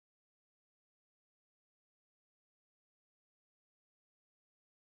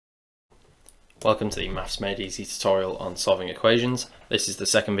Welcome to the Maths Made Easy tutorial on solving equations. This is the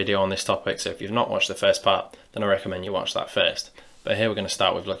second video on this topic, so if you've not watched the first part, then I recommend you watch that first. But here we're going to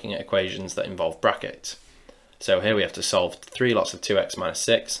start with looking at equations that involve brackets. So here we have to solve 3 lots of 2x minus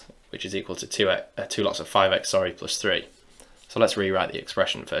 6, which is equal to 2 lots of 5x plus 3. So let's rewrite the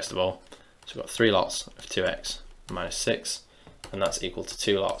expression first of all. So we've got 3 lots of 2x minus 6, and that's equal to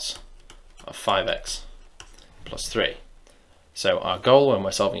 2 lots of 5x plus 3. So our goal when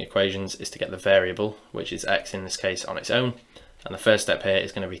we're solving equations is to get the variable, which is x in this case, on its own, and the first step here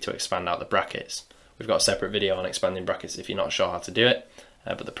is going to be to expand out the brackets. We've got a separate video on expanding brackets if you're not sure how to do it,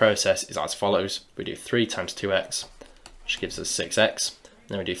 but the process is as follows. We do 3 times 2x, which gives us 6x,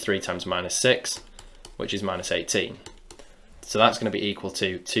 then we do 3 times minus 6, which is minus 18. So that's going to be equal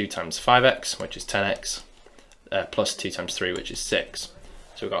to 2 times 5x, which is 10x, plus 2 times 3, which is 6.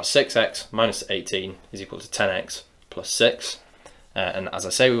 So we've got 6x minus 18 is equal to 10x plus 6, and as I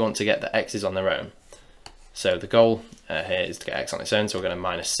say, we want to get the x's on their own. So the goal here is to get x on its own, so we're going to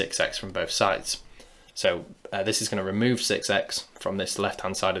minus 6x from both sides. So this is going to remove 6x from this left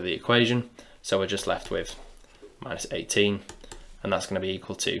hand side of the equation, so we're just left with minus 18, and that's going to be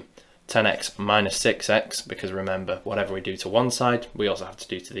equal to 10x minus 6x, because remember, whatever we do to one side, we also have to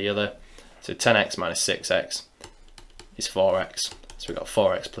do to the other. So 10x minus 6x is 4x, so we've got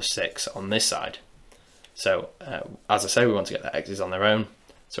 4x plus 6 on this side. So as I say, we want to get the x's on their own,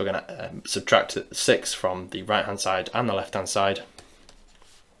 so we're going to subtract 6 from the right hand side and the left hand side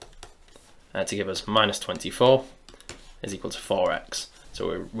to give us minus 24 is equal to 4x.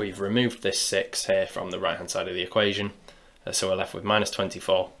 So we've removed this 6 here from the right hand side of the equation, so we're left with minus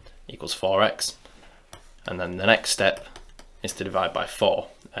 24 equals 4x, and then the next step is to divide by 4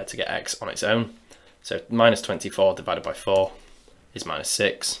 to get x on its own. So minus 24 divided by 4 is minus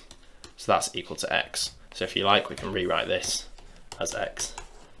 6, so that's equal to x. So if you like, we can rewrite this as x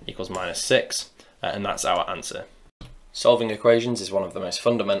equals minus 6, and that's our answer. Solving equations is one of the most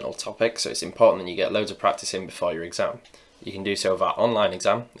fundamental topics, so it's important that you get loads of practice in before your exam. You can do so with our online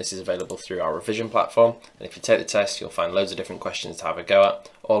exam. This is available through our revision platform, and if you take the test, you'll find loads of different questions to have a go at,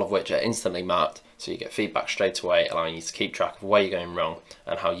 all of which are instantly marked, so you get feedback straight away, allowing you to keep track of where you're going wrong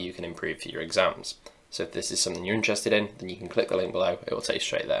and how you can improve for your exams. So if this is something you're interested in, then you can click the link below, it will take you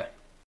straight there.